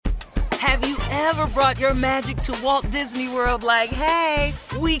Have you ever brought your magic to Walt Disney World like, hey,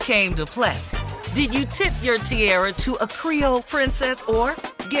 we came to play? Did you tip your tiara to a Creole princess or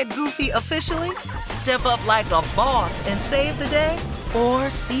get goofy officially? Step up like a boss and save the day? Or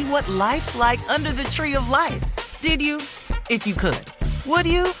see what life's like under the tree of life? Did you? If you could. Would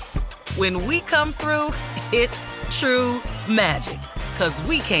you? When we come through, it's true magic. 'Cause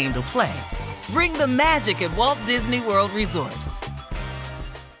we came to play. Bring the magic at Walt Disney World Resort.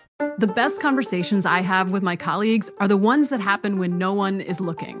 The best conversations I have with my colleagues are the ones that happen when no one is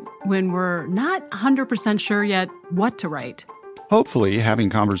looking, when we're not 100% sure yet what to write. Hopefully, having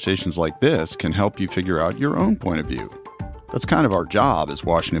conversations like this can help you figure out your own point of view. That's kind of our job as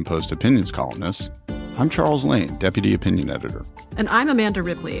Washington Post opinions columnists. I'm Charles Lane, Deputy Opinion Editor. And I'm Amanda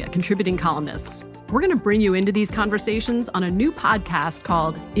Ripley, a contributing columnist. We're going to bring you into these conversations on a new podcast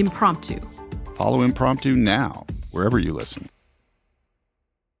called Impromptu. Follow Impromptu now, wherever you listen.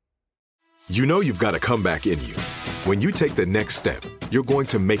 You know you've got a comeback in you. When you take the next step, you're going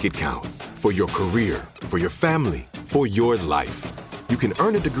to make it count. For your career, for your family, for your life. You can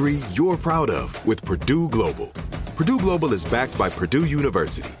earn a degree you're proud of with Purdue Global. Purdue Global is backed by Purdue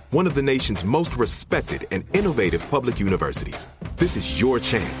University, one of the nation's most respected and innovative public universities. This is your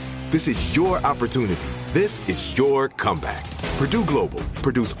chance. This is your opportunity. This is your comeback. Purdue Global,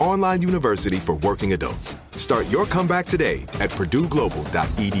 Purdue's online university for working adults. Start your comeback today at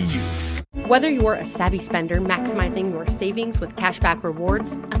purdueglobal.edu. Whether you're a savvy spender maximizing your savings with cashback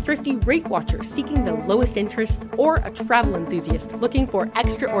rewards, a thrifty rate watcher seeking the lowest interest, or a travel enthusiast looking for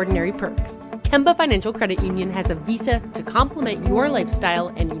extraordinary perks, Kemba Financial Credit Union has a visa to complement your lifestyle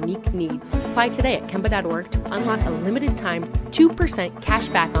and unique needs. Apply today at Kemba.org to unlock a limited-time 2% cash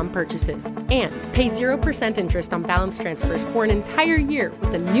back on purchases and pay 0% interest on balance transfers for an entire year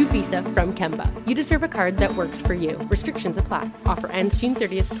with a new visa from Kemba. You deserve a card that works for you. Restrictions apply. Offer ends June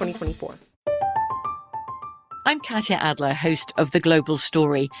 30th, 2024. I'm Katya Adler, host of The Global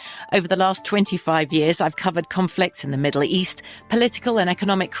Story. Over the last 25 years, I've covered conflicts in the Middle East, political and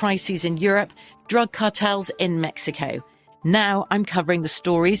economic crises in Europe, drug cartels in Mexico. Now I'm covering the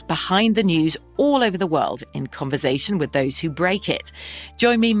stories behind the news all over the world in conversation with those who break it.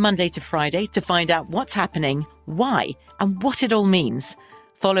 Join me Monday to Friday to find out what's happening, why, and what it all means.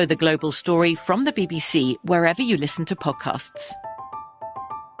 Follow The Global Story from the BBC wherever you listen to podcasts.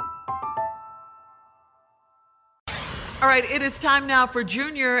 All right, it is time now for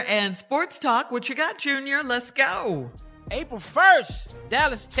Junior and Sports Talk. What you got, Junior? Let's go. April 1st,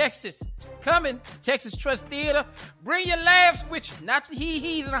 Dallas, Texas. Coming, Texas Trust Theater. Bring your laughs with you, not the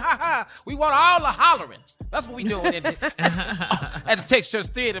hee-hees and the ha-ha. We want all the hollering. That's what we doing at the Texas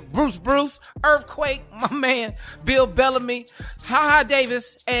Trust Theater. Bruce, Earthquake, my man, Bill Bellamy, Ha-Ha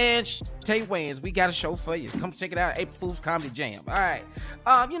Davis, and Tay Wayans. We got a show for you. Come check it out, April Fool's Comedy Jam. All right.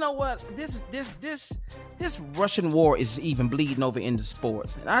 You know what? This Russian war is even bleeding over into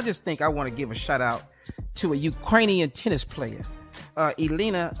sports. And I just think I want to give a shout out to a Ukrainian tennis player,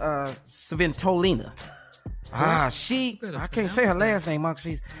 Elena Svitolina. I can't say her last name, Monk.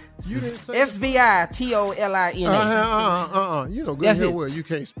 She's Svitolina. You know good and well you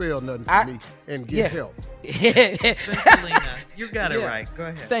can't spell nothing for me and get help. Svitolina. You got it right. Go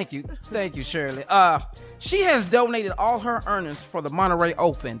ahead. Thank you, Shirley. She has donated all her earnings for the Monterrey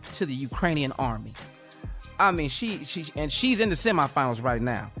Open to the Ukrainian army. I mean, she's in the semifinals right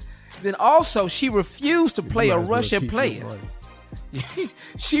now. Then also, she refused to play a Russian player.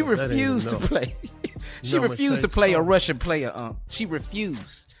 She refused to play. She refused to play a Russian player. She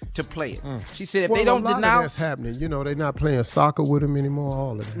refused to play it. She said if they don't deny, that's happening. You know, they're not playing soccer with him anymore.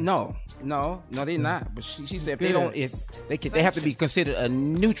 All of that. No, they're not. But she said if they don't, they have to be considered a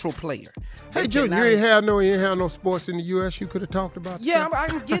neutral player. Hey, Junior, you ain't have no sports in the U.S. you could have talked about. Yeah,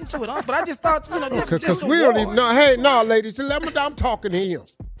 I'm getting to it, but I just thought this is just a we war. don't even know. Hey, no, ladies, I'm talking to him.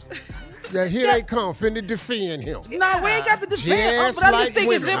 Yeah, they come finna defend him. No, we ain't got to defend. But I just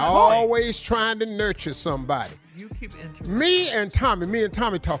think it's important. Always trying to nurture somebody. You keep interrupting. Me and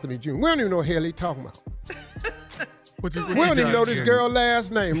Tommy talking to Junior. We don't even know what the hell he talking about. We don't even know this girl's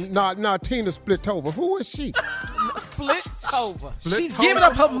last name. Not Tina Splitova. Who is she? Splitova. She's giving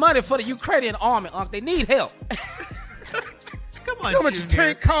up her money for the Ukrainian army, Unc. They need help. Come on, how much a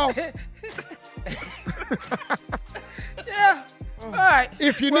tank cost? Yeah. All right.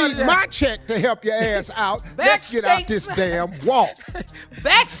 If you need my check to help your ass out, let's get out this damn walk.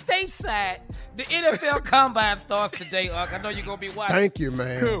 Back stateside, The NFL Combine starts today, Unc. I know you're going to be watching. Thank you,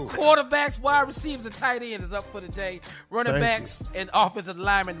 man. Cool. Quarterbacks, wide receivers, and tight ends is up for the day. Running backs and offensive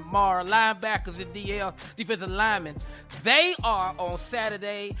linemen tomorrow. Linebackers and DL, defensive linemen. They are on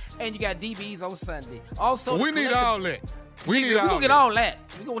Saturday, and you got DBs on Sunday. Also, we need all that. We're going to get all that.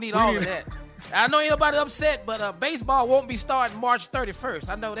 We're going to need all of that. I know ain't nobody upset, but baseball won't be starting March 31st.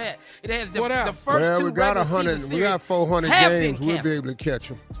 I know that. It has the first two regular season series. We got 400 games. We'll be able to catch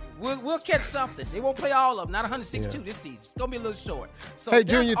them. We'll catch something. They won't play all of them. Not 162 this season. It's gonna be a little short. So hey,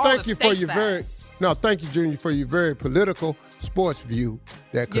 Junior, thank you for your Junior, for your very political sports view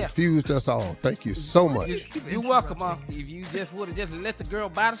that confused us all. Thank you so much. You're welcome, Uncle. If you just would have just let the girl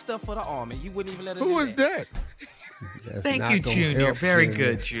buy the stuff for the army, you wouldn't even let her. Who is that? Thank you, Junior. Very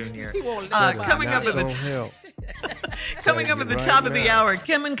good, Junior. Coming up at the top of the hour,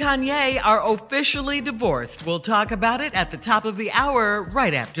 Kim and Kanye are officially divorced. We'll talk about it at the top of the hour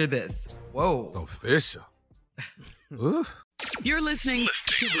right after this. Whoa. Official. You're listening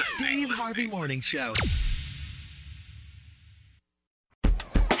to the Steve Harvey Morning Show.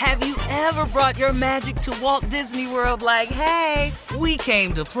 Have you ever brought your magic to Walt Disney World like, hey, we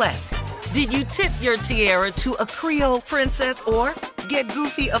came to play? Did you tip your tiara to a Creole princess or get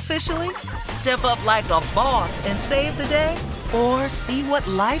goofy officially? Step up like a boss and save the day? Or see what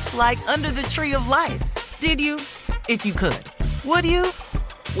life's like under the tree of life? Did you? If you could. Would you?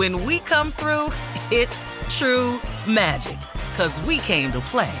 When we come through, it's true magic. 'Cause we came to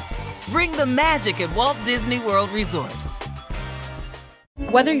play. Bring the magic at Walt Disney World Resort.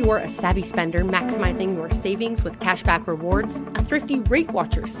 Whether you're a savvy spender maximizing your savings with cashback rewards, a thrifty rate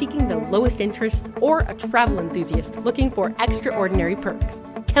watcher seeking the lowest interest, or a travel enthusiast looking for extraordinary perks,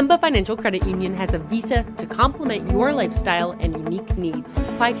 Kemba Financial Credit Union has a visa to complement your lifestyle and unique needs.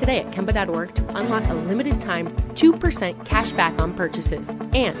 Apply today at Kemba.org to unlock a limited-time 2% cash back on purchases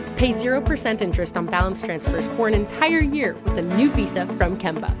and pay 0% interest on balance transfers for an entire year with a new visa from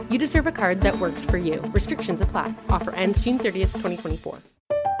Kemba. You deserve a card that works for you. Restrictions apply. Offer ends June 30th, 2024.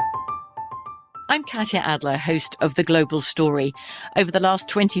 I'm Katya Adler, host of The Global Story. Over the last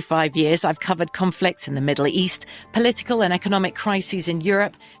 25 years, I've covered conflicts in the Middle East, political and economic crises in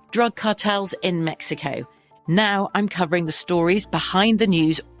Europe, drug cartels in Mexico. Now I'm covering the stories behind the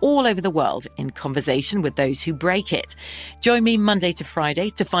news all over the world in conversation with those who break it. Join me Monday to Friday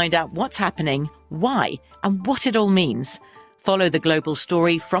to find out what's happening, why, and what it all means. Follow The Global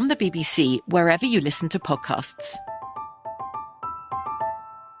Story from the BBC wherever you listen to podcasts.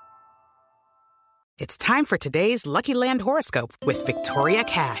 It's time for today's Lucky Land horoscope with Victoria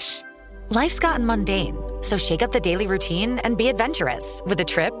Cash. Life's gotten mundane, so shake up the daily routine and be adventurous with a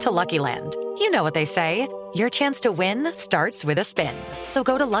trip to Lucky Land. You know what they say, your chance to win starts with a spin. So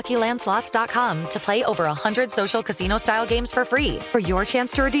go to LuckyLandSlots.com to play over 100 social casino-style games for free for your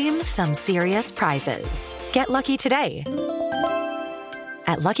chance to redeem some serious prizes. Get lucky today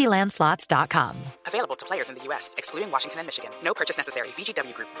at LuckyLandSlots.com. Available to players in the U.S., excluding Washington and Michigan. No purchase necessary.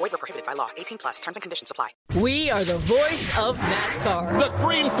 VGW Group. Void where prohibited by law. 18+. Terms and conditions apply. We are the voice of NASCAR. The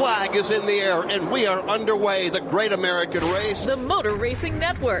green flag is in the air, and we are underway. The great American race. The Motor Racing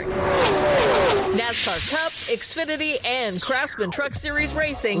Network. NASCAR Cup, Xfinity, and Craftsman Truck Series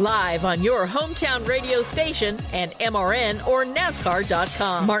Racing live on your hometown radio station and MRN or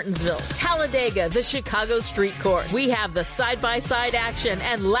NASCAR.com. Martinsville, Talladega, the Chicago Street Course. We have the side-by-side action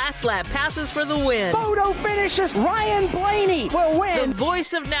and last lap passes for the win. Photo finishes. Ryan Blaney will win. The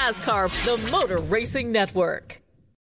voice of NASCAR, the Motor Racing Network.